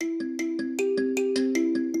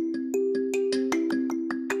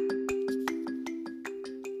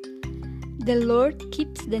The Lord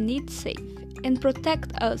keeps the needy safe and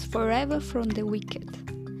protects us forever from the wicked.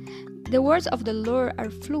 The words of the Lord are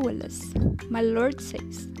flawless. My Lord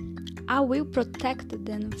says, I will protect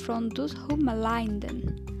them from those who malign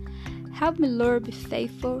them. Help me, Lord, be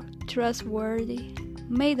faithful, trustworthy.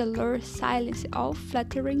 May the Lord silence all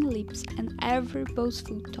flattering lips and every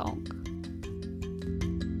boastful tongue.